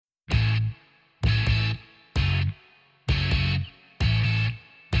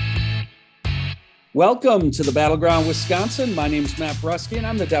Welcome to the Battleground, Wisconsin. My name is Matt Brusky, and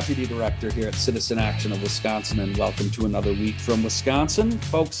I'm the Deputy Director here at Citizen Action of Wisconsin, and welcome to another week from Wisconsin.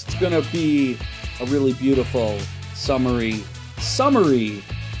 Folks, it's going to be a really beautiful, summery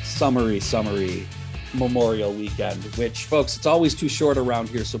Memorial Weekend, which, folks, it's always too short around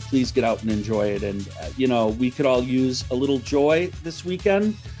here, so please get out and enjoy it. And, we could all use a little joy this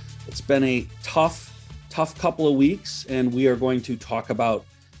weekend. It's been a tough couple of weeks, and we are going to talk about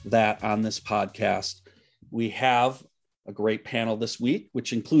that on this podcast. We have a great panel this week,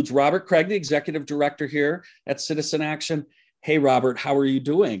 which includes Robert Craig, the Executive Director here at Citizen Action. Hey, Robert, how are you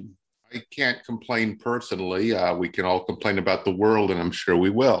doing? I can't complain personally. We can all complain about the world, and I'm sure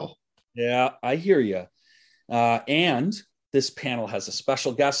we will. Yeah, I hear you. And this panel has a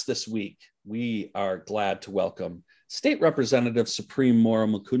special guest this week. We are glad to welcome State Representative Supreme Moro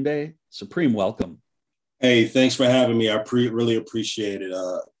Mukunde. Supreme, welcome. Hey, thanks for having me. I really appreciate it.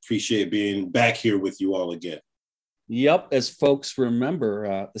 Appreciate being back here with you all again. Yep. As folks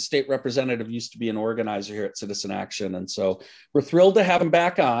remember, the state representative used to be an organizer here at Citizen Action. And so we're thrilled to have him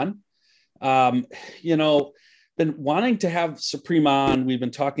back on. Been wanting to have Supreme on. We've been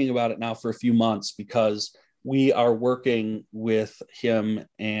talking about it now for a few months because we are working with him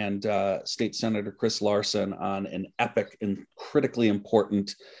and State Senator Chris Larson on an epic and critically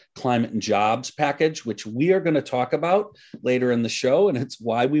important climate and jobs package, which we are going to talk about later in the show. And it's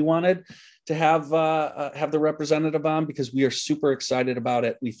why we wanted to have the representative on, because we are super excited about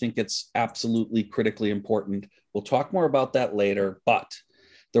it. We think it's absolutely critically important. We'll talk more about that later, but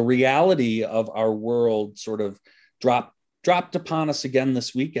the reality of our world sort of dropped upon us again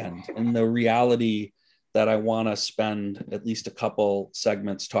this weekend. And the reality that I want to spend at least a couple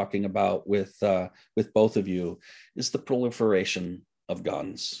segments talking about with both of you is the proliferation of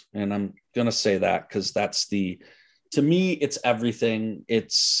guns. And I'm going to say that because to me, it's everything.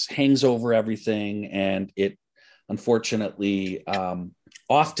 It's hangs over everything. And it unfortunately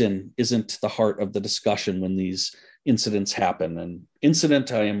often isn't the heart of the discussion when these incidents happen. And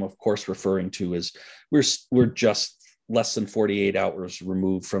incident I am, of course, referring to is we're just less than 48 hours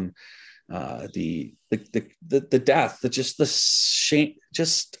removed from the death, the shame,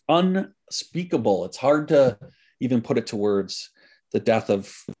 just unspeakable. It's hard to even put it to words. The death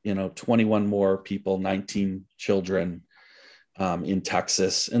of 21 more people, 19 children in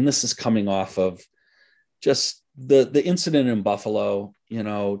Texas, and this is coming off of just the incident in Buffalo.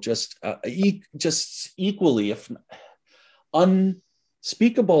 Just equally, if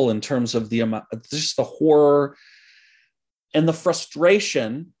unspeakable, in terms of the amount, just the horror and the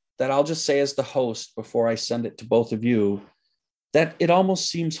frustration. That I'll just say as the host before I send it to both of you, that it almost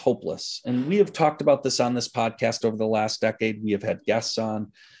seems hopeless. And we have talked about this on this podcast over the last decade. We have had guests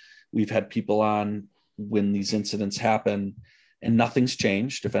on, we've had people on when these incidents happen, and nothing's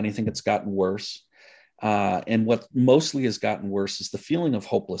changed. If anything, it's gotten worse. And what mostly has gotten worse is the feeling of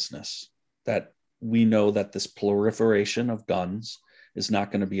hopelessness, that we know that this proliferation of guns is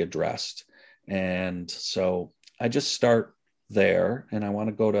not going to be addressed. And so I just start there, and I want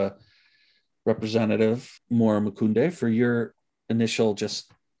to go to Representative Moro Mukunde for your initial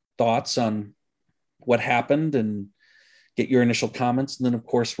just thoughts on what happened and get your initial comments. And then, of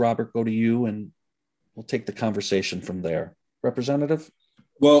course, Robert, go to you, and we'll take the conversation from there. Representative?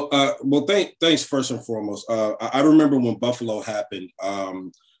 Well, thanks first and foremost. I remember when Buffalo happened.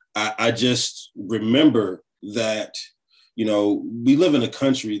 I just remember that, we live in a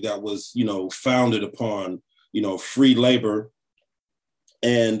country that was, founded upon, free labor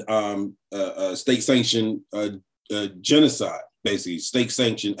and state-sanctioned genocide, basically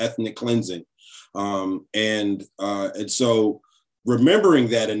state-sanctioned ethnic cleansing, and so remembering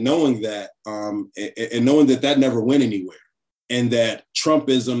that and knowing that, that never went anywhere, and that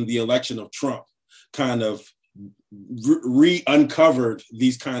Trumpism, the election of Trump, kind of uncovered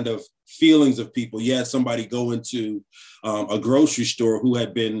these kind of feelings of people. You had somebody go into a grocery store who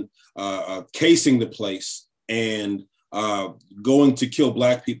had been casing the place and going to kill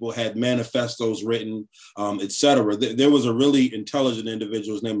Black people, had manifestos written, etc. There was a really intelligent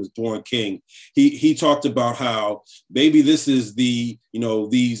individual. His name is Boren King. He talked about how maybe this is these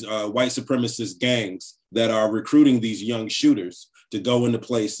white supremacist gangs that are recruiting these young shooters to go into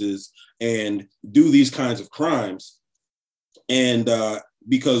places and do these kinds of crimes. And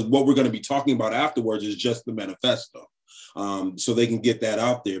because what we're going to be talking about afterwards is just the manifesto. So they can get that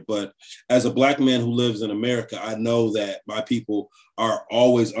out there. But as a Black man who lives in America, I know that my people are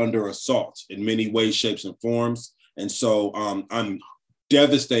always under assault in many ways, shapes, and forms. And so I'm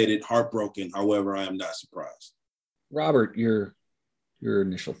devastated, heartbroken. However, I am not surprised. Robert, your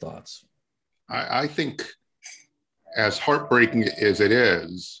initial thoughts. I think as heartbreaking as it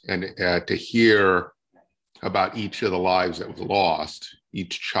is, and to hear about each of the lives that was lost,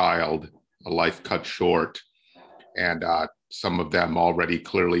 each child, a life cut short, and some of them already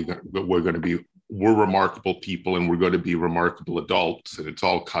clearly we're remarkable people and we're going to be remarkable adults, and it's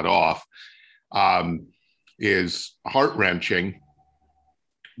all cut off, is heart-wrenching.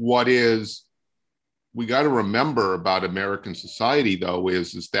 What is we got to remember about American society, though,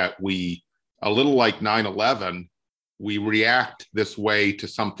 is that we, a little like 9/11, we react this way to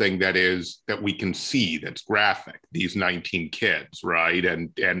something that we can see, that's graphic, these 19 kids, right?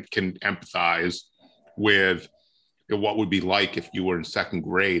 And can empathize with what would be like if you were in second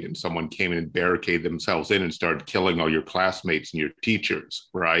grade and someone came in and barricaded themselves in and started killing all your classmates and your teachers,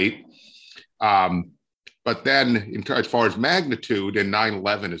 right? But then as far as magnitude, and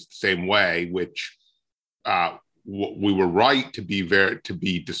 9/11 is the same way, which we were right to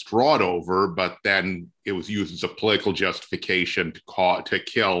be distraught over, but then it was used as a political justification to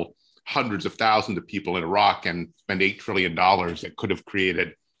kill hundreds of thousands of people in Iraq and spend $8 trillion that could have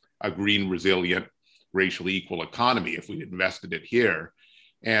created a green, resilient, racially equal economy if we'd invested it here.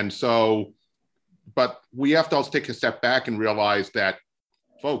 And so, but we have to also take a step back and realize that,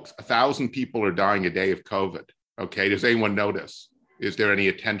 folks, 1,000 people are dying a day of COVID. Okay, does anyone notice? Is there any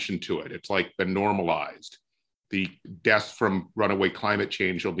attention to it? It's like been normalized. The deaths from runaway climate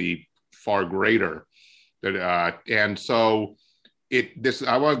change will be far greater. And so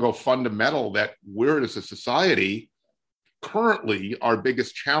I want to go fundamental that we're, as a society, currently our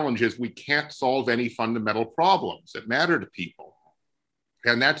biggest challenge is we can't solve any fundamental problems that matter to people.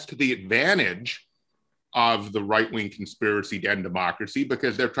 And that's to the advantage of the right-wing conspiracy to end democracy,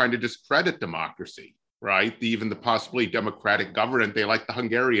 because they're trying to discredit democracy, right? Even the possibly democratic government, they like the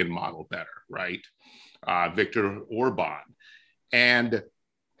Hungarian model better, right? Viktor Orban. And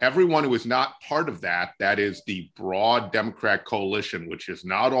everyone who is not part of that is the broad Democrat coalition, which is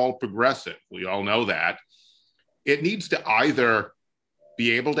not all progressive. We all know that. It needs to either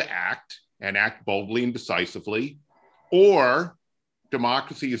be able to act boldly and decisively, or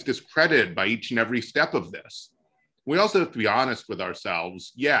democracy is discredited by each and every step of this. We also have to be honest with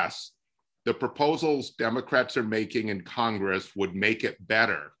ourselves. Yes, the proposals Democrats are making in Congress would make it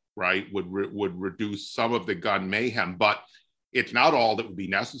better, right? Would reduce some of the gun mayhem, but it's not all that would be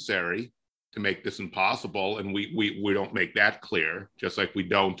necessary to make this impossible. And we don't make that clear, just like we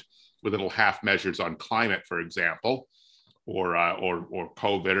don't with little half measures on climate, for example, or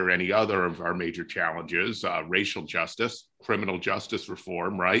COVID, or any other of our major challenges, racial justice, criminal justice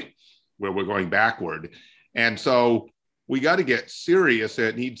reform, right? Where we're going backward. And so we got to get serious.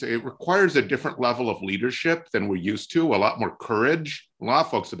 It requires a different level of leadership than we're used to, a lot more courage. A lot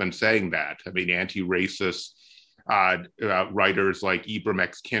of folks have been saying that. I mean, anti-racist writers like Ibram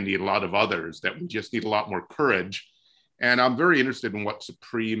X. Kendi and a lot of others, that we just need a lot more courage. And I'm very interested in what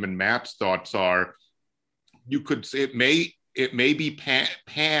Supreme and Matt's thoughts are. You could say it may be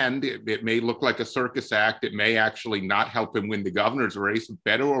panned. It may look like a circus act. It may actually not help him win the governor's race.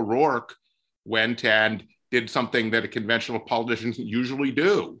 Beto O'Rourke went and did something that a conventional politicians usually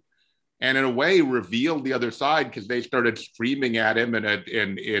do, and in a way revealed the other side, because they started screaming at him in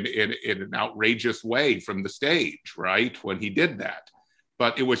an outrageous way from the stage, right, when he did that.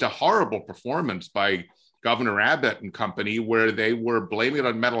 But it was a horrible performance by Governor Abbott and company, where they were blaming it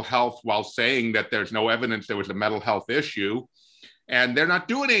on mental health while saying that there's no evidence there was a mental health issue. And they're not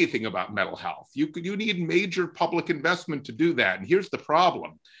doing anything about mental health. You need major public investment to do that. And here's the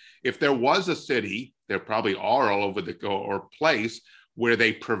problem. If there was a city, there probably are all over or place, where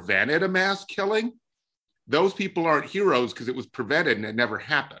they prevented a mass killing, those people aren't heroes because it was prevented and it never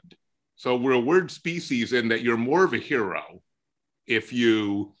happened. So we're a weird species in that you're more of a hero if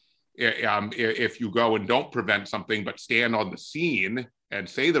you go and don't prevent something, but stand on the scene and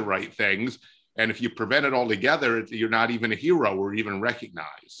say the right things. And if you prevent it altogether, you're not even a hero or even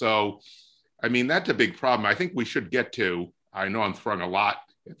recognized. So, I mean, that's a big problem. I think we should get to, I know I'm throwing a lot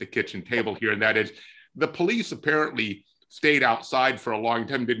at the kitchen table here, and that is the police apparently stayed outside for a long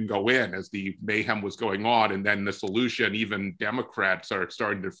time, didn't go in as the mayhem was going on. And then the solution, even Democrats are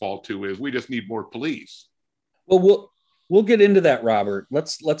starting to fall to, is we just need more police. Well, we'll get into that, Robert.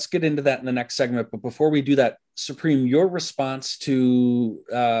 Let's get into that in the next segment. But before we do that, Supreme, your response to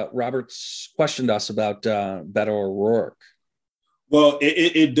Robert's question to us about Beto O'Rourke. Well,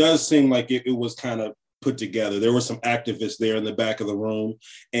 it does seem like it was kind of put together. There were some activists there in the back of the room,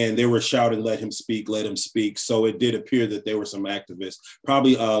 and they were shouting, let him speak, let him speak. So it did appear that there were some activists,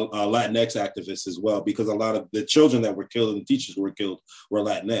 probably Latinx activists as well, because a lot of the children that were killed and the teachers were killed were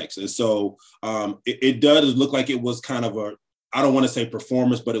Latinx. And so it does look like it was kind of I don't want to say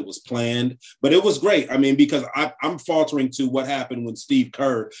performance, but it was planned. But it was great. I mean, because I'm faltering to what happened when Steve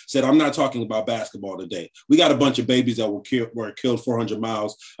Kerr said, I'm not talking about basketball today. We got a bunch of babies that were killed 400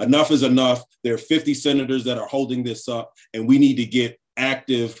 miles. Enough is enough. There are 50 senators that are holding this up, and we need to get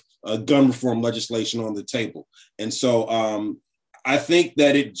active gun reform legislation on the table. And so I think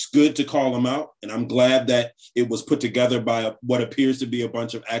that it's good to call them out, and I'm glad that it was put together by what appears to be a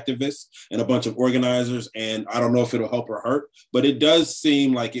bunch of activists and a bunch of organizers, and I don't know if it'll help or hurt, but it does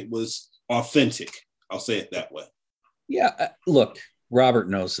seem like it was authentic. I'll say it that way. Yeah, look, Robert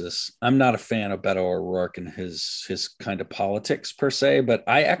knows this. I'm not a fan of Beto O'Rourke and his kind of politics per se, but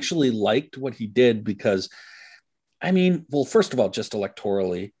I actually liked what he did because, I mean, well, first of all, just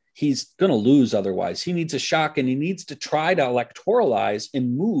electorally, he's going to lose otherwise. He needs a shock, and he needs to try to electoralize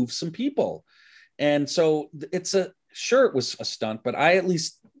and move some people. And so it was a stunt, but I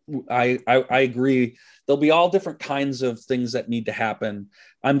agree. There'll be all different kinds of things that need to happen.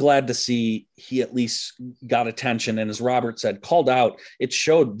 I'm glad to see he at least got attention. And as Robert said, called out, it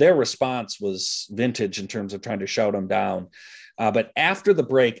showed their response was vintage in terms of trying to shout him down. But after the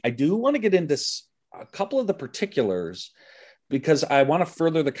break, I do want to get into a couple of the particulars, because I want to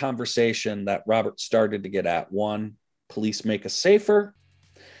further the conversation that Robert started to get at. One, police make us safer.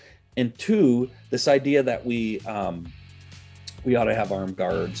 And two, this idea that we ought to have armed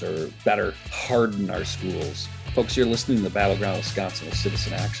guards or better harden our schools. Folks, you're listening to the Battleground Wisconsin with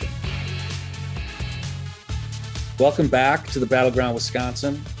Citizen Action. Welcome back to the Battleground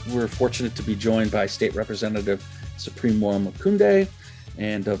Wisconsin. We're fortunate to be joined by State Representative Supreme Nwomokunde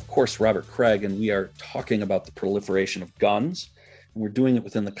and of course, Robert Craig, and we are talking about the proliferation of guns. And we're doing it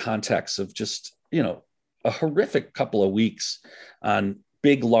within the context of just, a horrific couple of weeks on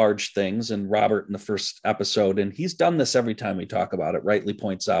big, large things. And Robert in the first episode, and he's done this every time we talk about it, rightly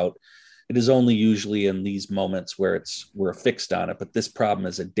points out, it is only usually in these moments where we're fixed on it, but this problem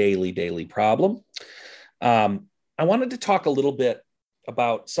is a daily problem. I wanted to talk a little bit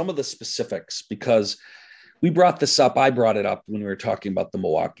about some of the specifics because we brought this up. I brought it up when we were talking about the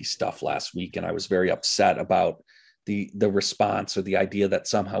Milwaukee stuff last week, and I was very upset about the response or the idea that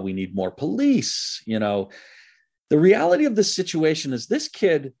somehow we need more police. The reality of this situation is this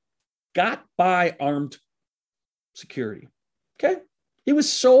kid got by armed security. Okay. He was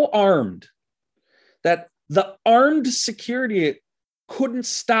so armed that the armed security couldn't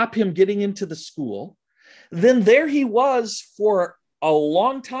stop him getting into the school. Then there he was for a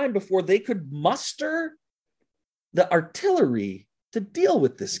long time before they could muster the artillery to deal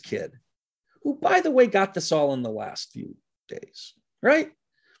with this kid, who, by the way, got this all in the last few days, right?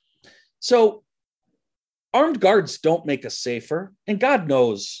 So armed guards don't make us safer. And God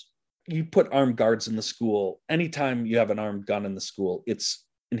knows you put armed guards in the school, anytime you have an armed gun in the school, it's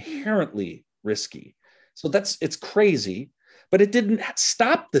inherently risky. So it's crazy, but it didn't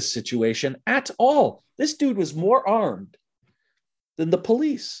stop this situation at all. This dude was more armed than the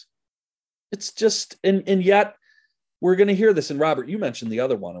police. It's just, and yet, we're going to hear this. And Robert, you mentioned the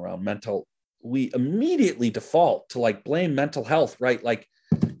other one around mental. We immediately default to blame mental health, right?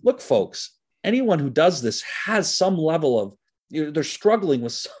 Look, folks, anyone who does this has some level of, they're struggling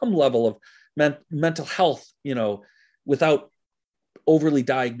with some level of mental health, without overly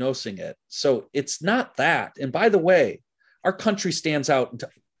diagnosing it. So it's not that. And by the way, our country stands out into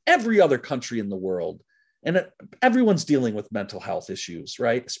every other country in the world. And everyone's dealing with mental health issues,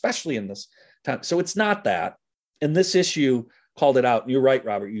 right? Especially in this time. So it's not that. And this issue called it out. And you're right,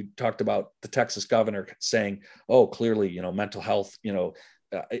 Robert. You talked about the Texas governor saying, oh, clearly, mental health,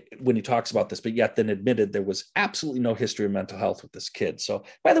 when he talks about this, but yet then admitted there was absolutely no history of mental health with this kid. So,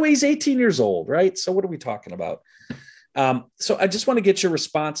 by the way, he's 18 years old, right? So what are we talking about? So I just want to get your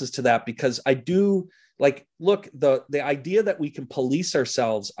responses to that, because I do look, the idea that we can police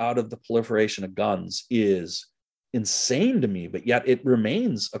ourselves out of the proliferation of guns is insane to me, but yet it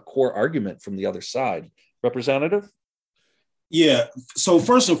remains a core argument from the other side. Representative? Yeah. So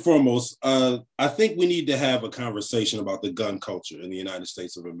first and foremost, I think we need to have a conversation about the gun culture in the United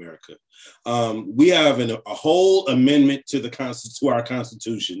States of America. We have a whole amendment to our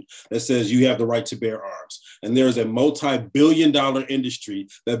Constitution that says you have the right to bear arms. And there's a multi-billion-dollar industry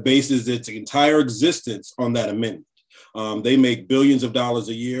that bases its entire existence on that amendment. They make billions of dollars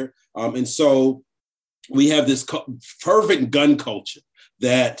a year. And so we have this fervent gun culture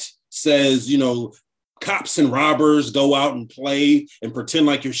that says, cops and robbers go out and play and pretend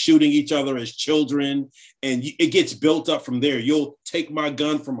like you're shooting each other as children, and it gets built up from there. You'll take my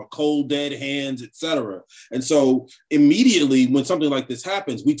gun from a cold dead hands, etc. And so immediately when something like this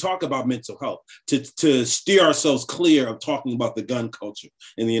happens, we talk about mental health to steer ourselves clear of talking about the gun culture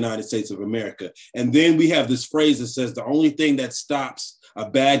in the United States of America. And then we have this phrase that says the only thing that stops a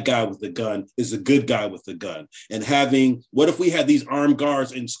bad guy with a gun is a good guy with a gun. And what if we had these armed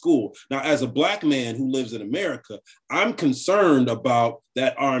guards in school? Now, as a Black man who lives in America, I'm concerned about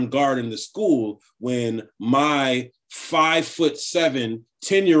that armed guard in the school when my 5'7",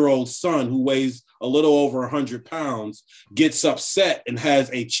 10-year-old son who weighs a little over 100 pounds gets upset and has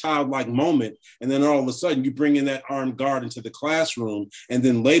a childlike moment. And then all of a sudden you bring in that armed guard into the classroom. And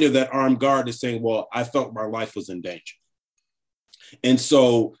then later that armed guard is saying, well, I felt my life was in danger. And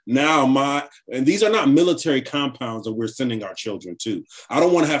so now and these are not military compounds that we're sending our children to. I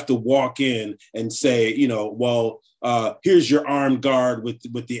don't want to have to walk in and say, here's your armed guard with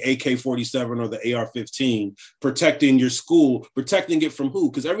the AK-47 or the AR-15 protecting your school. Protecting it from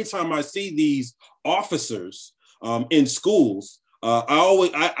who? Because every time I see these officers in schools,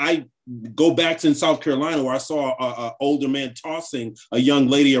 I go back to in South Carolina where I saw an older man tossing a young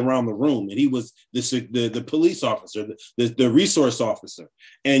lady around the room, and he was the police officer, the resource officer.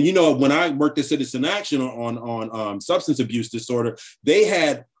 And when I worked at Citizen Action on substance abuse disorder, they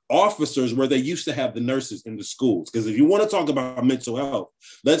had officers where they used to have the nurses in the schools. Because if you want to talk about mental health,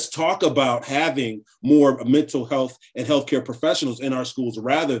 let's talk about having more mental health and healthcare professionals in our schools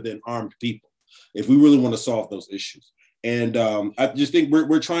rather than armed people, if we really want to solve those issues. And I just think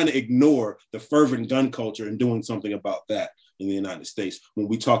we're trying to ignore the fervent gun culture and doing something about that in the United States when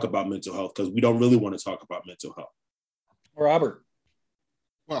we talk about mental health, because we don't really want to talk about mental health. Robert.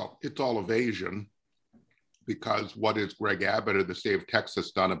 Well, it's all evasion, because what has Greg Abbott of the state of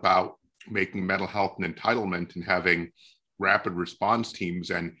Texas done about making mental health an entitlement and having rapid response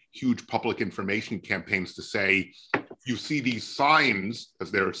teams and huge public information campaigns to say, you see these signs, as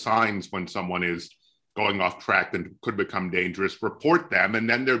there are signs when someone is going off track and could become dangerous, report them, and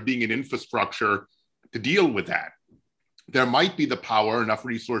then there being an infrastructure to deal with that. There might be the power, enough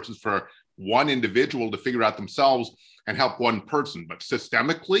resources for one individual to figure out themselves and help one person, but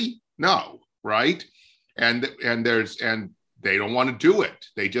systemically, no, right? And they don't want to do it.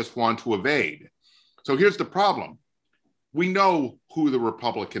 They just want to evade. So here's the problem. We know who the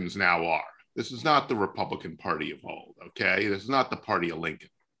Republicans now are. This is not the Republican Party of old, okay? This is not the party of Lincoln.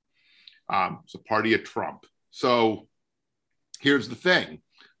 It's a party of Trump. So here's the thing.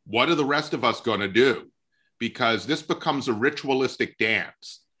 What are the rest of us going to do? Because this becomes a ritualistic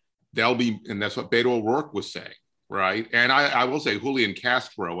dance. And that's what Beto O'Rourke was saying, right? And I will say Julian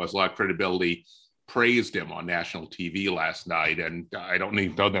Castro has a lot of credibility, praised him on national TV last night. And I don't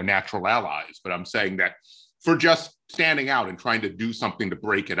even know they're natural allies, but I'm saying that for just standing out and trying to do something to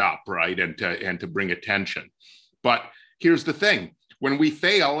break it up, right? And to bring attention. But here's the thing. When we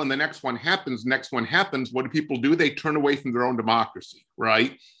fail and the next one happens, what do people do? They turn away from their own democracy,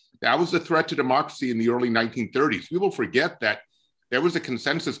 right? That was the threat to democracy in the early 1930s. People forget that there was a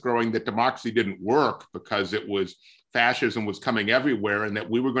consensus growing that democracy didn't work because fascism was coming everywhere and that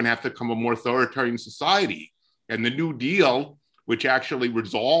we were going to have to become a more authoritarian society. And the New Deal, which actually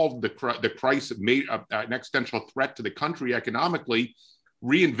resolved the crisis, made an existential threat to the country economically,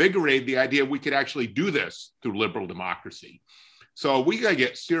 reinvigorated the idea we could actually do this through liberal democracy. So we got to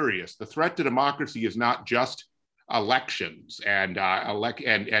get serious. The threat to democracy is not just elections and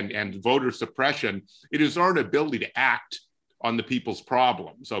voter suppression. It is our inability to act on the people's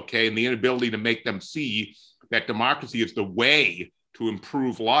problems, okay? And the inability to make them see that democracy is the way to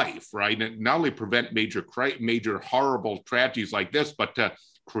improve life, right? And not only prevent major horrible tragedies like this, but to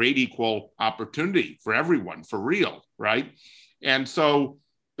create equal opportunity for everyone, for real, right? And so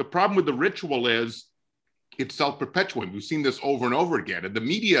the problem with the ritual is it's self-perpetuating. We've seen this over and over again. And the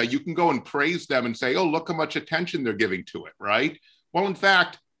media, you can go and praise them and say, oh, look how much attention they're giving to it, right? Well, in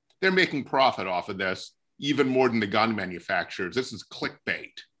fact, they're making profit off of this even more than the gun manufacturers. This is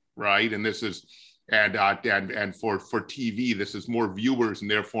clickbait, right? And this is, and for TV, this is more viewers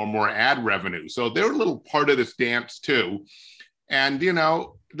and therefore more ad revenue. So they're a little part of this dance too. And,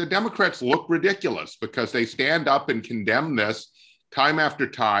 the Democrats look ridiculous because they stand up and condemn this time after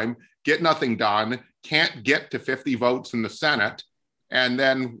time, get nothing done, can't get to 50 votes in the Senate. And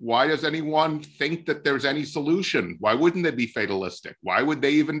then why does anyone think that there's any solution? Why wouldn't they be fatalistic? Why would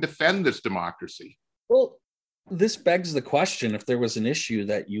they even defend this democracy? Well, this begs the question, if there was an issue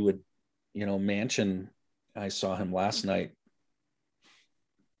that you would, Manchin, I saw him last night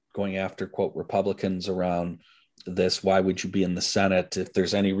going after, quote, Republicans around this. Why would you be in the Senate? If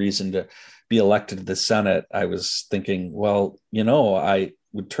there's any reason to be elected to the Senate, I was thinking, well, I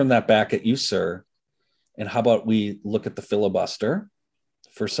would turn that back at you, sir. And how about we look at the filibuster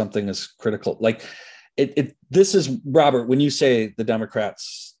for something as critical? Like this is, Robert, when you say the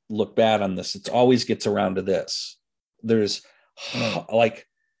Democrats look bad on this, it always gets around to this. There's like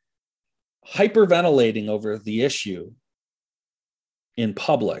hyperventilating over the issue in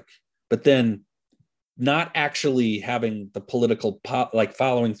public, but then not actually having the political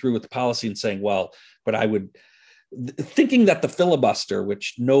following through with the policy and saying, well, but I would, thinking that the filibuster,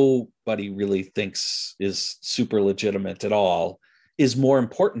 which nobody really thinks is super legitimate at all, is more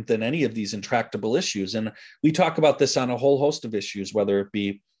important than any of these intractable issues. And we talk about this on a whole host of issues, whether it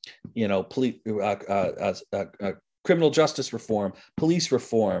be, criminal justice reform, police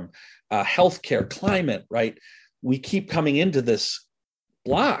reform, healthcare, climate, right? We keep coming into this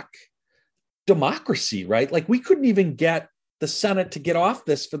block. Democracy, right? Like we couldn't even get the Senate to get off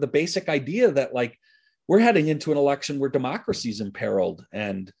this for the basic idea that like we're heading into an election where democracy is imperiled,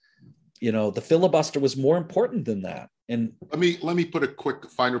 and the filibuster was more important than that. And let me put a quick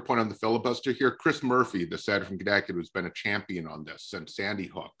finer point on the filibuster here. Chris Murphy, the senator from Connecticut, who's been a champion on this since Sandy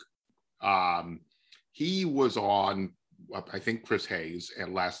Hook, he was on, I think, Chris Hayes,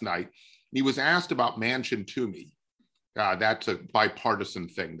 and last night he was asked about Manchin Toomey. That's a bipartisan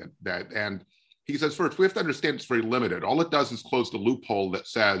thing and he says, first, we have to understand it's very limited. All it does is close the loophole that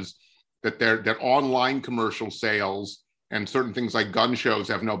says that online commercial sales and certain things like gun shows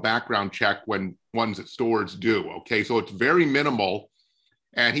have no background check when ones at stores do. Okay, so it's very minimal.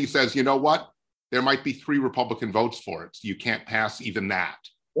 And he says, you know what? There might be 3 Republican votes for it. So you can't pass even that.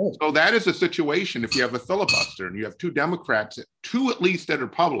 Oh. So that is a situation if you have a filibuster and you have 2 Democrats, 2 at least that are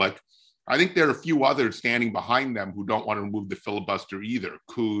public. I think there are a few others standing behind them who don't want to remove the filibuster either.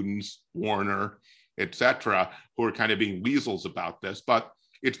 Coons, Warner, et cetera, who are kind of being weasels about this. But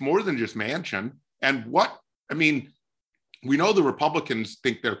it's more than just Manchin. And we know the Republicans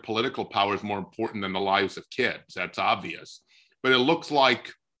think their political power is more important than the lives of kids. That's obvious. But it looks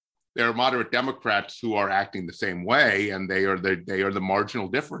like there are moderate Democrats who are acting the same way, and they are the marginal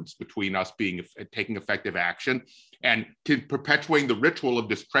difference between us taking effective action and perpetuating the ritual of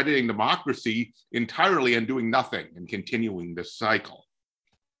discrediting democracy entirely and doing nothing and continuing this cycle.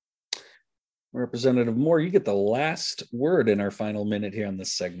 Representative Moore, you get the last word in our final minute here on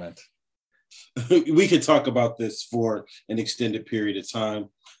this segment. We could talk about this for an extended period of time.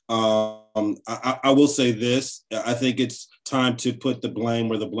 I will say this. I think it's time to put the blame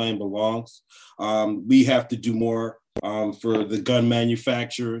where the blame belongs. We have to do more for the gun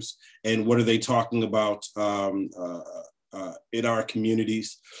manufacturers, and what are they talking about in our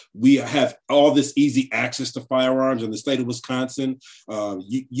communities. We have all this easy access to firearms in the state of Wisconsin.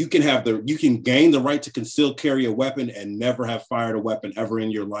 You can gain the right to conceal carry a weapon and never have fired a weapon ever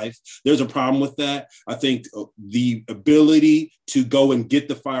in your life. There's a problem with that. I think the ability to go and get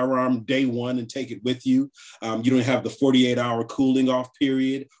the firearm day one and take it with you. You don't have the 48-hour cooling off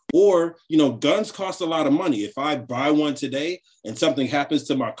period. Or, guns cost a lot of money. If I buy one today and something happens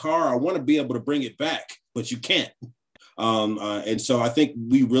to my car, I want to be able to bring it back, but you can't. And so I think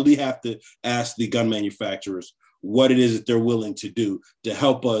we really have to ask the gun manufacturers what it is that they're willing to do to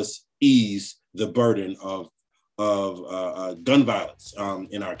help us ease the burden of gun violence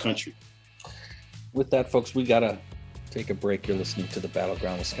in our country. With that, folks, we got to take a break. You're listening to the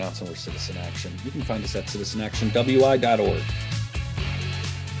Battleground Wisconsin. We're Citizen Action. You can find us at citizenactionwi.org.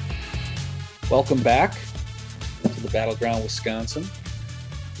 Welcome back to the Battleground Wisconsin.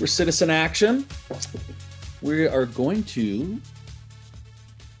 We're Citizen Action. We are going to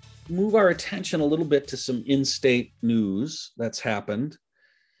move our attention a little bit to some in-state news that's happened,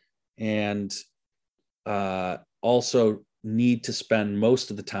 and also need to spend most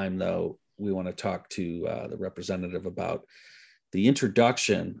of the time, though, we want to talk to the representative about the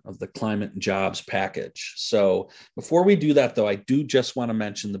introduction of the climate and jobs package. So before we do that, though, I do just want to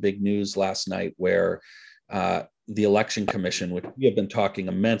mention the big news last night where the Election Commission, which we have been talking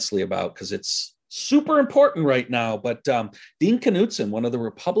immensely about because it's super important right now, but Dean Knutson, one of the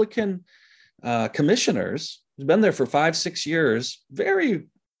Republican commissioners, who's been there for 5-6 years, very,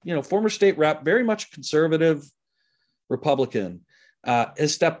 former state rep, very much conservative Republican,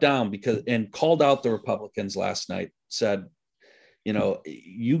 has stepped down and called out the Republicans last night, said,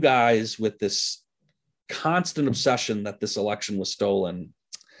 you guys with this constant obsession that this election was stolen,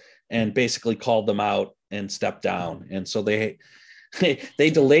 and basically called them out and stepped down. And so they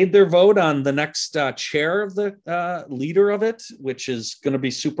delayed their vote on the next chair of the leader of it, which is going to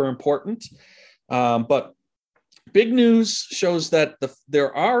be super important. But big news shows that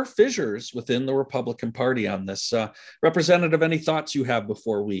there are fissures within the Republican Party on this. Representative, any thoughts you have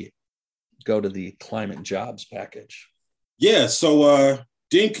before we go to the climate and jobs package? Yeah, so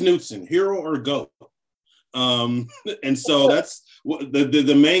Dean Knudsen, hero or goat? And so that's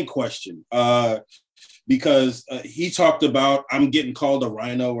the main question, because he talked about, I'm getting called a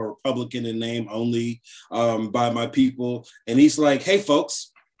rhino or Republican in name only by my people. And he's like, hey,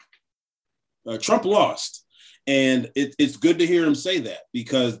 folks, Trump lost. And it's good to hear him say that,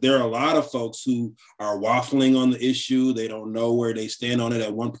 because there are a lot of folks who are waffling on the issue. They don't know where they stand on it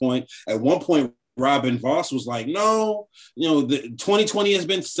at one point. At one point, Robin Vos was like, no, the 2020 has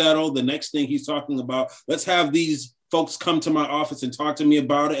been settled. The next thing he's talking about, let's have these folks come to my office and talk to me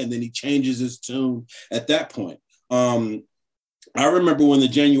about it. And then he changes his tune at that point. I remember when the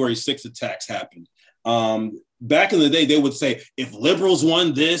January 6th attacks happened. Back in the day, they would say, if liberals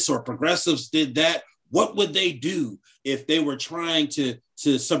won this or progressives did that, what would they do if they were trying to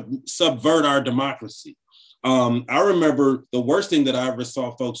subvert our democracy? I remember the worst thing that I ever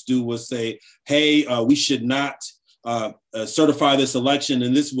saw folks do was say, hey, we should not certify this election.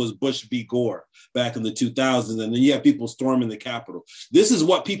 And this was Bush v. Gore back in the 2000s. And then you have people storming the Capitol. This is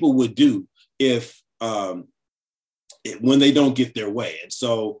what people would do if when they don't get their way. And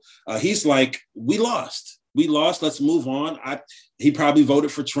so he's like, we lost. Let's move on. He probably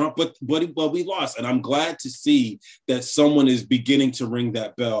voted for Trump, but we lost. And I'm glad to see that someone is beginning to ring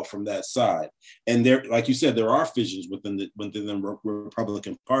that bell from that side. And there, like you said, there are fissures within the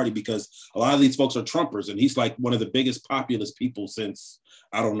Republican Party, because a lot of these folks are Trumpers. And he's like one of the biggest populist people since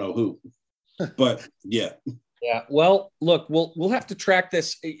I don't know who. But yeah. Yeah. Well, look, we'll have to track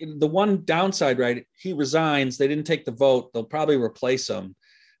this. The one downside, right? He resigns. They didn't take the vote. They'll probably replace him.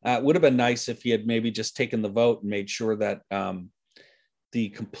 It would have been nice if he had maybe just taken the vote and made sure that the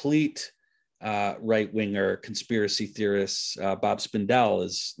complete right-winger conspiracy theorist, Bob Spindell,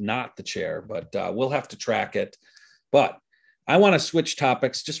 is not the chair, but we'll have to track it. But I want to switch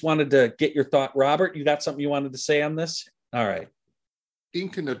topics. Just wanted to get your thought. Robert, you got something you wanted to say on this? All right. Dean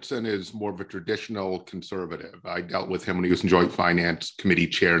Knudsen is more of a traditional conservative. I dealt with him when he was in Joint Finance Committee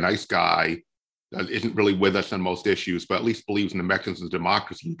chair. Nice guy. Isn't really with us on most issues, but at least believes in the mechanisms of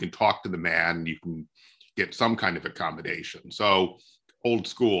democracy. You can talk to the man, you can get some kind of accommodation. So old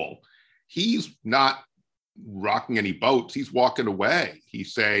school. He's not rocking any boats. He's walking away.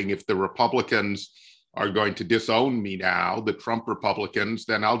 He's saying, if the Republicans are going to disown me now, the Trump Republicans,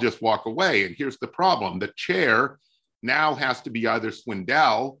 then I'll just walk away. And here's the problem. The chair now has to be either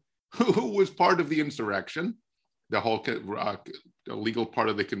Swindell, who was part of the insurrection, the whole legal part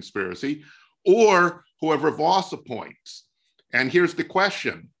of the conspiracy, or whoever Vos appoints. And here's the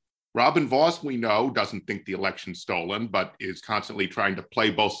question. Robin Vos, we know, doesn't think the election's stolen, but is constantly trying to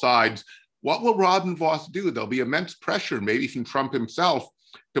play both sides. What will Robin Vos do? There'll be immense pressure, maybe from Trump himself,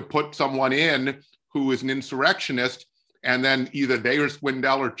 to put someone in who is an insurrectionist, and then either they or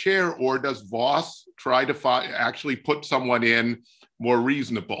Swindell are chair, or does Vos try to actually put someone in more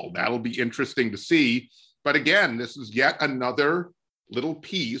reasonable? That'll be interesting to see. But again, this is yet another little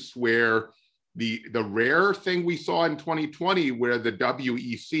piece where the rare thing we saw in 2020, where the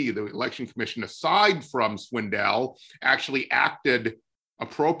WEC, the Election Commission, aside from Swindell, actually acted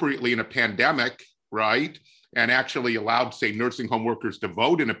appropriately in a pandemic, right? And actually allowed, say, nursing home workers to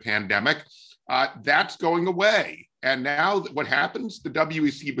vote in a pandemic, that's going away. And now what happens? The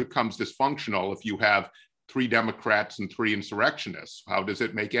WEC becomes dysfunctional if you have 3 Democrats and 3 insurrectionists. How does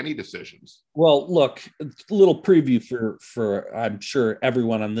it make any decisions? Well, look, a little preview for I'm sure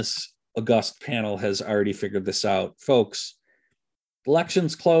everyone on this august panel has already figured this out. Folks,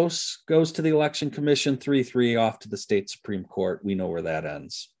 election's close, goes to the Election Commission, 3-3 off to the state Supreme Court. We know where that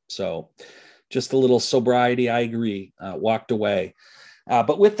ends. So just a little sobriety. I agree. Walked away.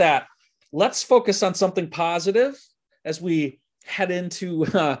 But with that, let's focus on something positive as we head into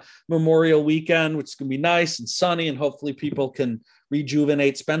Memorial Weekend, which is going to be nice and sunny, and hopefully people can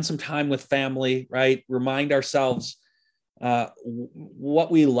rejuvenate, spend some time with family, right? Remind ourselves what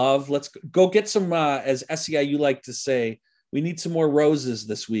we love. Let's go get some, as SEIU like to say, we need some more roses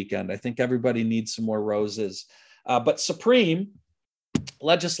this weekend. I think everybody needs some more roses. But Supreme,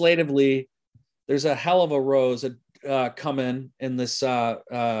 legislatively, there's a hell of a rose coming in this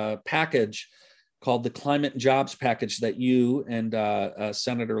package called the Climate and Jobs Package that you and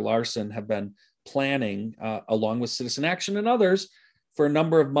Senator Larson have been planning along with Citizen Action and others for a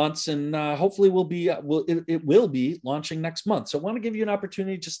number of months, and hopefully it will be launching next month. So I want to give you an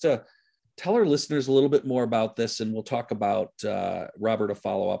opportunity just to tell our listeners a little bit more about this, and we'll talk about, Robert, a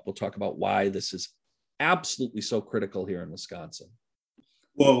follow-up. We'll talk about why this is absolutely so critical here in Wisconsin.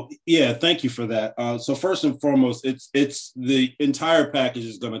 Well, yeah, thank you for that. So first and foremost, it's the entire package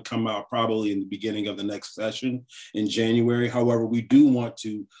is going to come out probably in the beginning of the next session in January. However, we do want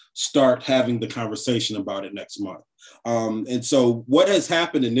to start having the conversation about it next month. And so what has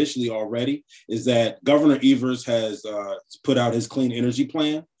happened initially already is that Governor Evers has put out his clean energy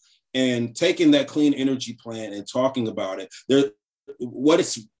plan, and taking that clean energy plan and talking about it. What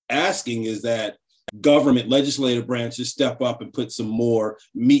it's asking is that government legislative branches step up and put some more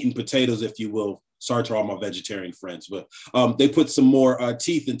meat and potatoes, if you will. Sorry to all my vegetarian friends, but they put some more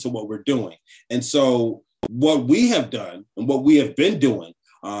teeth into what we're doing. And so what we have done and what we have been doing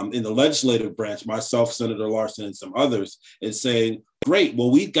in the legislative branch, myself, Senator Larson, and some others, is saying, great,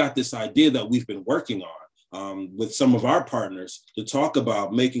 well, we've got this idea that we've been working on with some of our partners to talk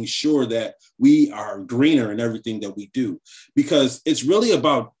about making sure that we are greener in everything that we do, because it's really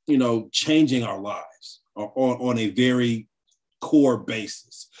about, changing our lives on a very core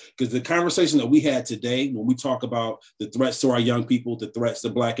basis. Because the conversation that we had today, when we talk about the threats to our young people, the threats to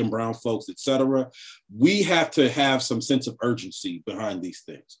Black and brown folks, et cetera, we have to have some sense of urgency behind these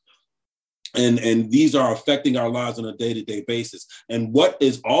things. And these are affecting our lives on a day-to-day basis. And what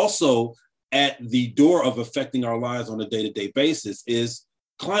is also at the door of affecting our lives on a day-to-day basis is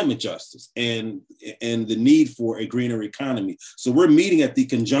climate justice and the need for a greener economy. So we're meeting at the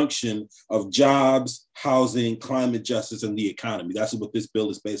conjunction of jobs, housing, climate justice, and the economy. That's what this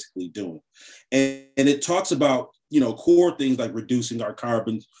bill is basically doing. And it talks about, core things like reducing our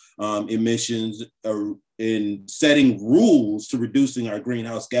carbon emissions, in setting rules to reducing our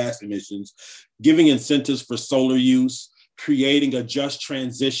greenhouse gas emissions, giving incentives for solar use, creating a just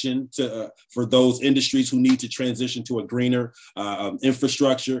transition for those industries who need to transition to a greener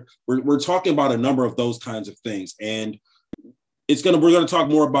infrastructure. We're talking about a number of those kinds of things, and we're going to talk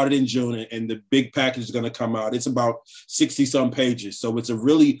more about it in June, and the big package is going to come out. It's about 60 some pages. So it's a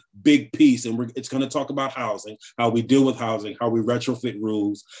really big piece, and it's going to talk about housing, how we deal with housing, how we retrofit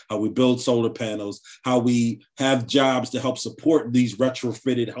roofs, how we build solar panels, how we have jobs to help support these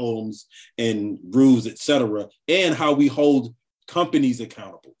retrofitted homes and roofs, et cetera, and how we hold companies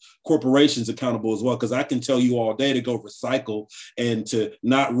accountable, corporations accountable as well. Because I can tell you all day to go recycle and to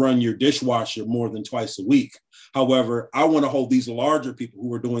not run your dishwasher more than twice a week. However, I want to hold these larger people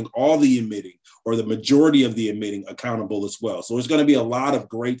who are doing all the emitting or the majority of the emitting accountable as well. So there's going to be a lot of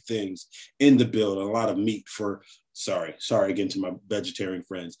great things in the bill and a lot of meat for, sorry again to my vegetarian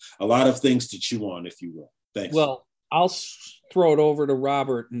friends, a lot of things to chew on, if you will. Thanks. Well, I'll throw it over to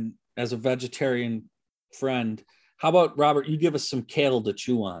Robert, and as a vegetarian friend, how about, Robert, you give us some cattle to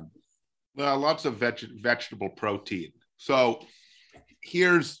chew on? Well, lots of vegetable protein. So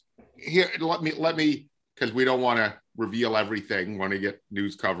let me, because we don't want to reveal everything, want to get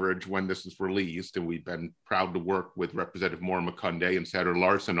news coverage when this is released. And we've been proud to work with Representative Moore-Omokunde and Senator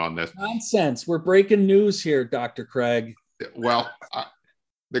Larson on this. Nonsense. We're breaking news here, Dr. Craig. Well,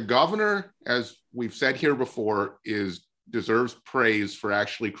 the governor, as we've said here before, deserves praise for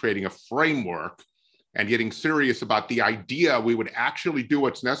actually creating a framework and getting serious about the idea we would actually do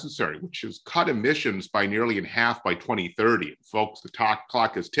what's necessary, which is cut emissions by nearly in half by 2030. And folks, the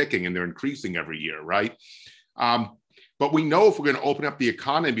clock is ticking and they're increasing every year, right? But we know if we're going to open up the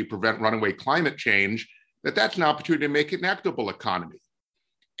economy, prevent runaway climate change, that's an opportunity to make it an equitable economy.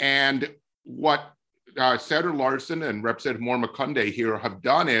 And what Senator Larson and Representative Moore-Omokunde here have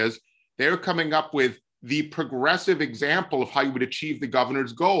done is they're coming up with the progressive example of how you would achieve the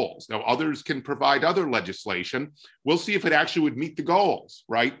governor's goals. Now, others can provide other legislation. We'll see if it actually would meet the goals,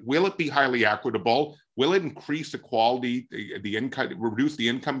 right? Will it be highly equitable? Will it increase equality, the income, reduce the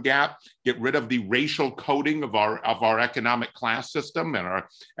income gap, get rid of the racial coding of our economic class system and our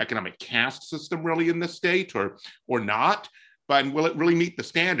economic caste system really in the state, or not? But will it really meet the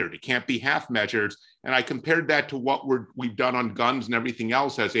standard? It can't be half measures. And I compared that to what we've done on guns and everything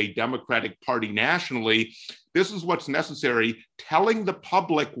else as a Democratic Party nationally. This is what's necessary, telling the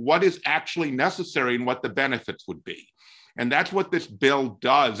public what is actually necessary and what the benefits would be. And that's what this bill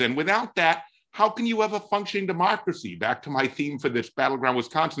does. And without that, how can you have a functioning democracy? Back to my theme for this Battleground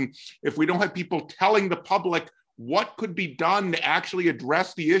Wisconsin, if we don't have people telling the public what could be done to actually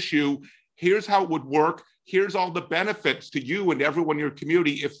address the issue, here's how it would work. Here's all the benefits to you and everyone in your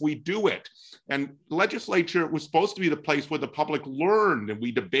community if we do it. And legislature was supposed to be the place where the public learned, and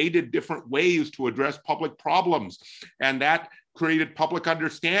we debated different ways to address public problems. And that created public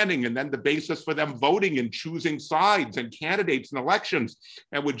understanding and then the basis for them voting and choosing sides and candidates in elections.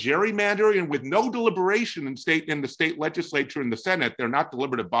 And with gerrymandering and with no deliberation in the state legislature and the Senate, they're not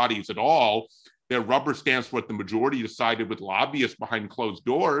deliberative bodies at all. They're rubber stamps for what the majority decided with lobbyists behind closed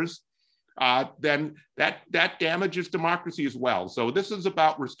doors. then that damages democracy as well. So this is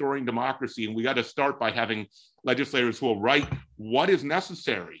about restoring democracy, and we got to start by having legislators who will write what is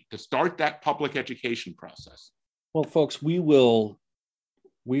necessary to start that public education process. Well, folks, we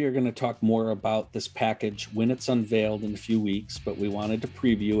are going to talk more about this package when it's unveiled in a few weeks, but we wanted to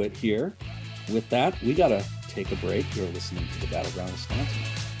preview it here. With that, we got to take a break. You're listening to the Battleground Wisconsin.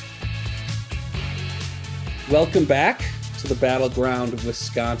 Welcome back to the Battleground of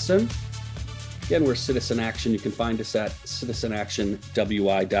Wisconsin. Again, we're Citizen Action. You can find us at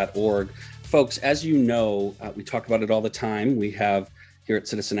citizenactionwi.org. Folks, as you know, we talk about it all the time. We have here at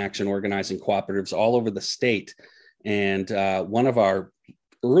Citizen Action organizing cooperatives all over the state. And one of our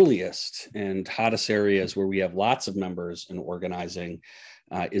earliest and hottest areas where we have lots of members in organizing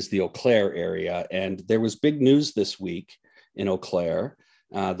is the Eau Claire area. And there was big news this week in Eau Claire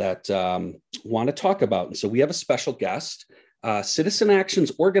that want to talk about. And so we have a special guest, Citizen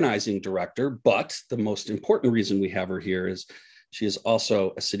Action's organizing director, but the most important reason we have her here is she is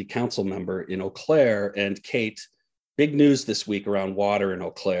also a city council member in Eau Claire. And Kate, big news this week around water in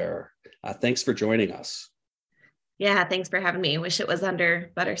Eau Claire. Thanks for joining us. Yeah, thanks for having me. Wish it was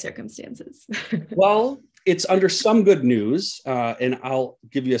under better circumstances. Well, it's under some good news, and I'll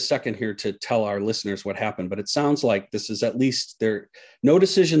give you a second here to tell our listeners what happened, but it sounds like this is at least there, no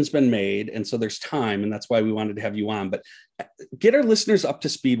decision's been made, and so there's time, and that's why we wanted to have you on. But get our listeners up to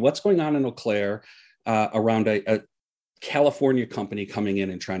speed. What's going on in Eau Claire around a California company coming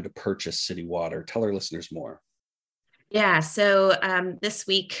in and trying to purchase city water? Tell our listeners more. Yeah, so this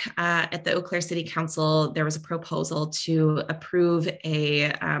week at the Eau Claire City Council, there was a proposal to approve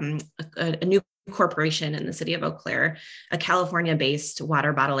a new corporation in the city of Eau Claire, a California-based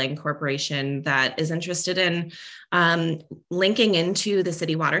water bottling corporation that is interested in linking into the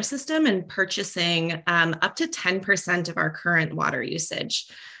city water system and purchasing up to 10% of our current water usage.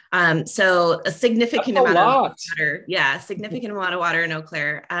 So a significant amount of water. Yeah, significant amount of water in Eau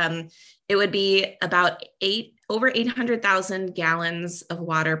Claire. It would be about over 800,000 gallons of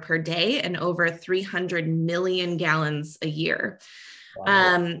water per day and over 300 million gallons a year.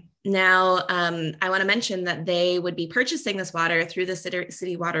 Wow. Now, I want to mention that they would be purchasing this water through the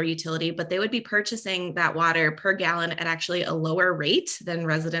city water utility, but they would be purchasing that water per gallon at actually a lower rate than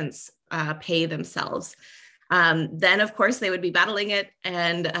residents pay themselves. Then, of course, they would be bottling it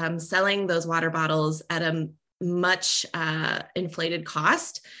and selling those water bottles at a much inflated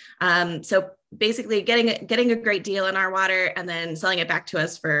cost. So basically getting a great deal in our water and then selling it back to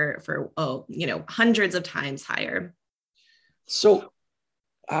us for hundreds of times higher. So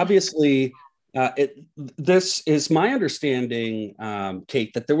obviously, this is my understanding,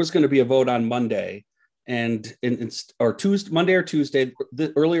 Kate, that there was going to be a vote on Monday or Tuesday,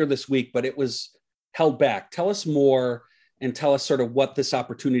 earlier this week, but it was held back. Tell us more and tell us sort of what this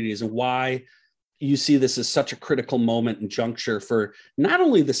opportunity is and why you see this as such a critical moment and juncture for not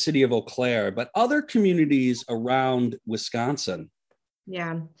only the city of Eau Claire, but other communities around Wisconsin.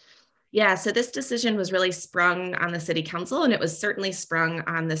 Yeah. So this decision was really sprung on the city council, and it was certainly sprung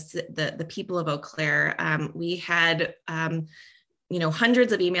on the people of Eau Claire. We had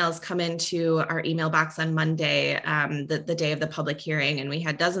hundreds of emails come into our email box on Monday, the day of the public hearing, and we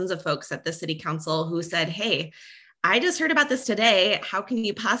had dozens of folks at the city council who said, "Hey, I just heard about this today. How can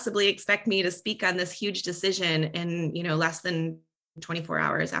you possibly expect me to speak on this huge decision in, less than 24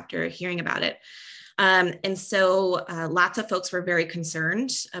 hours after hearing about it?" And so lots of folks were very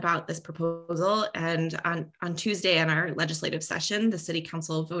concerned about this proposal. And on Tuesday in our legislative session, the city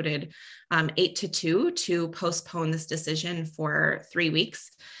council voted 8-2 to postpone this decision for 3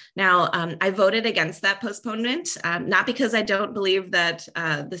 weeks. Now, I voted against that postponement, not because I don't believe that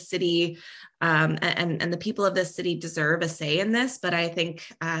the city and the people of this city deserve a say in this, but I think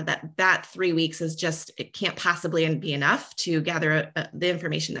that 3 weeks is just, it can't possibly be enough to gather the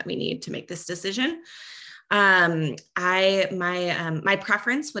information that we need to make this decision. My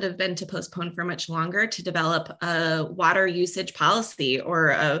preference would have been to postpone for much longer to develop a water usage policy or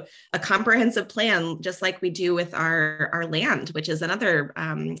a comprehensive plan, just like we do with our land, which is another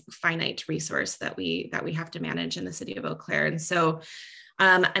finite resource that we have to manage in the city of Eau Claire. And so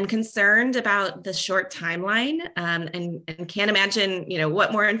I'm concerned about the short timeline and can't imagine,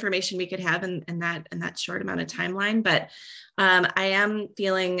 what more information we could have in that short amount of timeline. But I am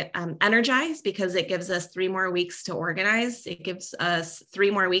feeling energized because it gives us 3 more weeks to organize. It gives us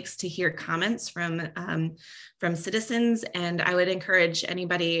 3 more weeks to hear comments from citizens. And I would encourage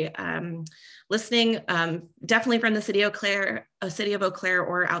anybody listening, definitely from the city of Eau Claire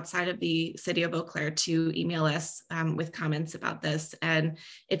or outside of the city of Eau Claire, to email us with comments about this. And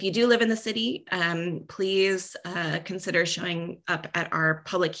if you do live in the city, please consider showing up at our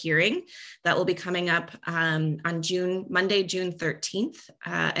public hearing that will be coming up on Monday, June 13th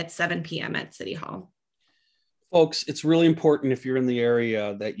at 7 p.m. at City Hall. Folks, it's really important if you're in the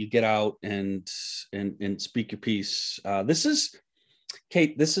area that you get out and speak your piece.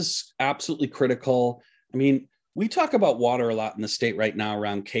 Kate, this is absolutely critical. I mean, we talk about water a lot in the state right now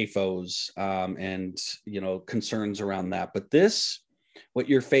around CAFOs and, concerns around that. But what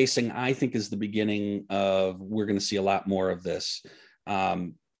you're facing, I think, is the beginning of, we're going to see a lot more of this.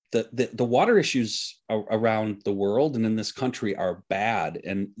 The water issues around the world and in this country are bad.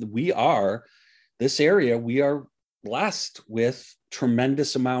 And we are blessed with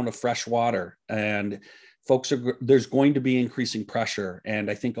tremendous amount of fresh water. And there's going to be increasing pressure. And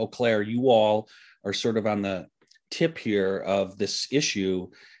I think Eau Claire, you all are sort of on the tip here of this issue.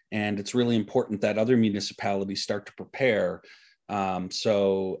 And it's really important that other municipalities start to prepare.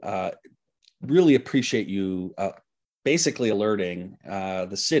 So really appreciate you basically alerting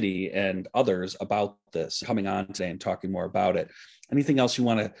the city and others about this, coming on today and talking more about it. Anything else you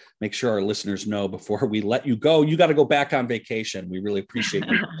want to make sure our listeners know before we let you go? You got to go back on vacation. We really appreciate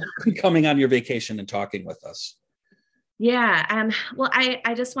you coming on your vacation and talking with us. Yeah. Well,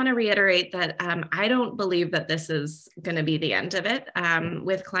 I just want to reiterate that I don't believe that this is going to be the end of it.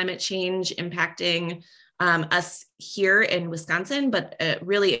 With climate change impacting us here in Wisconsin, but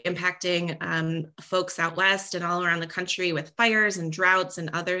really impacting folks out west and all around the country with fires and droughts and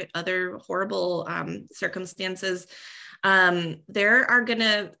other horrible circumstances. There's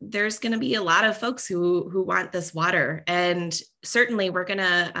going to be a lot of folks who want this water, and certainly we're going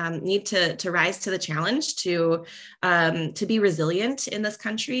to need to rise to the challenge to be resilient in this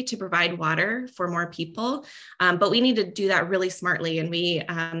country, to provide water for more people. But we need to do that really smartly. And we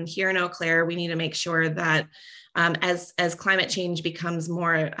here in Eau Claire, we need to make sure that as climate change becomes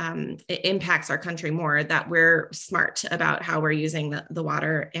more, it impacts our country more, that we're smart about how we're using the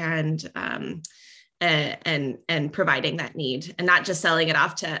water and providing that need, and not just selling it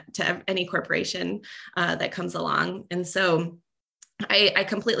off to any corporation that comes along. And so I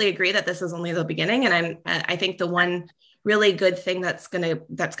completely agree that this is only the beginning. And I think the one really good thing that's going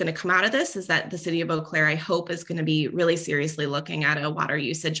to come out of this is that the city of Eau Claire, I hope, is going to be really seriously looking at a water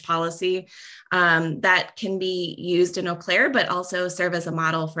usage policy that can be used in Eau Claire, but also serve as a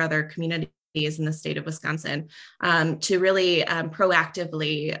model for other communities in the state of Wisconsin, to really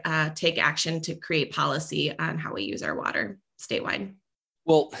proactively take action to create policy on how we use our water statewide.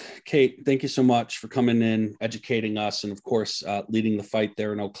 Well, Kate, thank you so much for coming in, educating us, and of course, leading the fight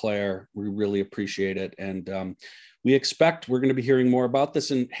there in Eau Claire. We really appreciate it. And we expect we're going to be hearing more about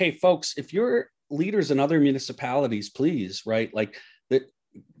this. And hey, folks, if you're leaders in other municipalities, please, right? Like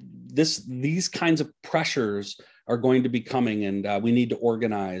these kinds of pressures are going to be coming, and we need to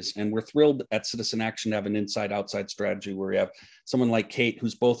organize. And we're thrilled at Citizen Action to have an inside-outside strategy where we have someone like Kate,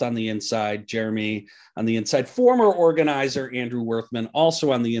 who's both on the inside, Jeremy on the inside, former organizer Andrew Worthman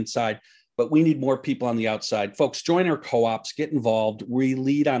also on the inside, but we need more people on the outside. Folks, join our co-ops, get involved. We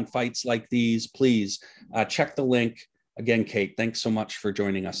lead on fights like these. Please check the link. Again, Kate, thanks so much for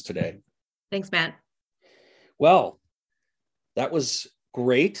joining us today. Thanks, Matt. Well, that was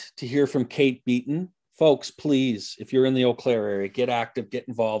great to hear from Kate Beaton. Folks, please, if you're in the Eau Claire area, get active, get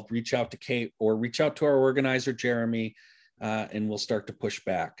involved, reach out to Kate or reach out to our organizer, Jeremy, and we'll start to push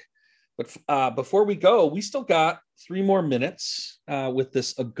back. But before we go, we still got 3 more minutes with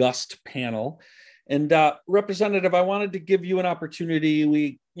this august panel. And Representative, I wanted to give you an opportunity.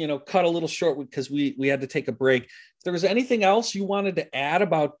 We, cut a little short because we had to take a break. If there was anything else you wanted to add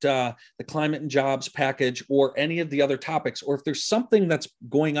about the climate and jobs package or any of the other topics, or if there's something that's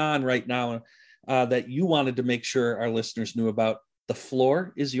going on right now that you wanted to make sure our listeners knew about, the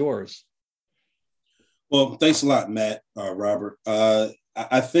floor is yours. Well, thanks a lot, Matt, Robert.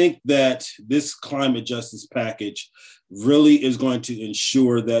 I think that this climate justice package really is going to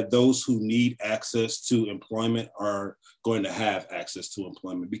ensure that those who need access to employment are going to have access to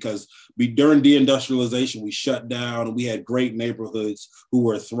employment, because during deindustrialization, we shut down and we had great neighborhoods who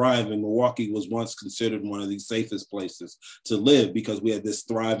were thriving. Milwaukee was once considered one of the safest places to live because we had this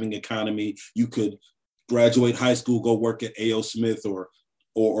thriving economy. You could graduate high school, go work at A.O. Smith or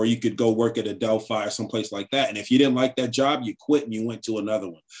or you could go work at a Delphi or someplace like that. And if you didn't like that job, you quit and you went to another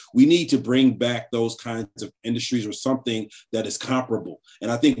one. We need to bring back those kinds of industries or something that is comparable.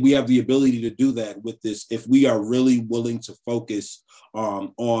 And I think we have the ability to do that with this if we are really willing to focus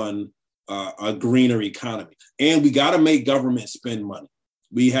on a greener economy. And we got to make government spend money.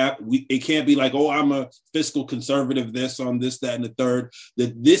 It can't be like, oh, I'm a fiscal conservative, this, on this, that, and the third.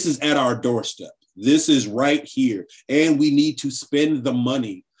 That this is at our doorstep. This is right here. And we need to spend the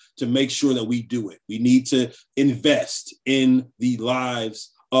money to make sure that we do it. We need to invest in the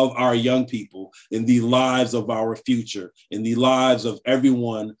lives of our young people, in the lives of our future, in the lives of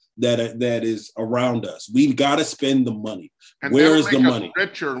everyone that is around us. We've got to spend the money. And where is the money?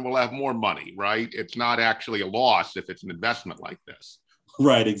 Richer, and we'll have more money, right? It's not actually a loss if it's an investment like this.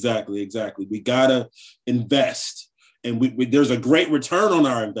 Right, exactly. We got to invest. And there's a great return on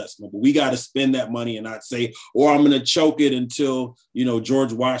our investment, but we got to spend that money and not say, or I'm going to choke it until,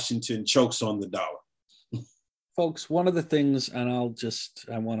 George Washington chokes on the dollar. Folks, one of the things, and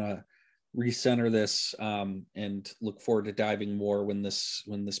I want to recenter this and look forward to diving more when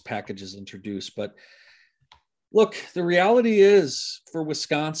this package is introduced. But look, the reality is for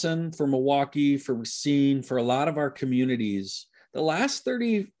Wisconsin, for Milwaukee, for Racine, for a lot of our communities, the last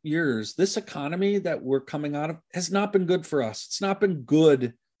 30 years, this economy that we're coming out of has not been good for us. It's not been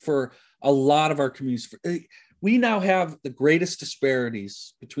good for a lot of our communities. We now have the greatest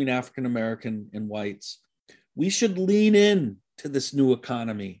disparities between African American and whites. We should lean in to this new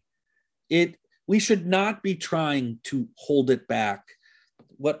economy. We should not be trying to hold it back.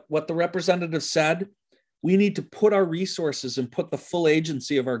 What the representative said, we need to put our resources and put the full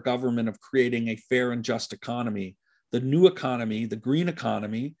agency of our government of creating a fair and just economy, the new economy, the green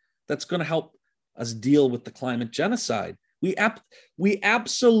economy, that's going to help us deal with the climate genocide. We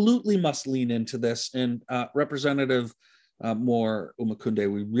absolutely must lean into this. And Representative Moore Omokunde,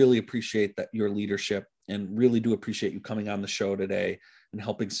 we really appreciate your leadership and really do appreciate you coming on the show today and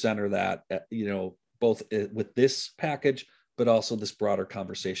helping center that, both with this package, but also this broader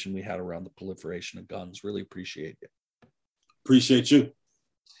conversation we had around the proliferation of guns. Really appreciate it. Appreciate you.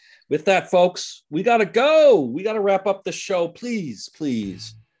 With that, folks, we got to go. We got to wrap up the show.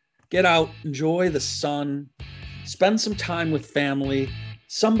 Please get out, enjoy the sun, spend some time with family,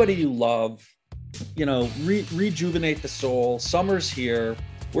 somebody you love, rejuvenate the soul. Summer's here.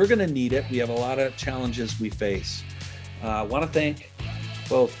 We're going to need it. We have a lot of challenges we face. I want to thank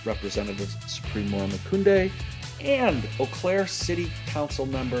both Representative Supreme Moore Omokunde and Eau Claire City Council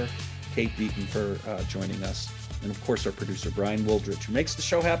member Kate Beaton for joining us. And of course, our producer, Brian Wildrich, who makes the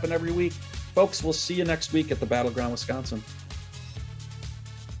show happen every week. Folks, we'll see you next week at the Battleground, Wisconsin.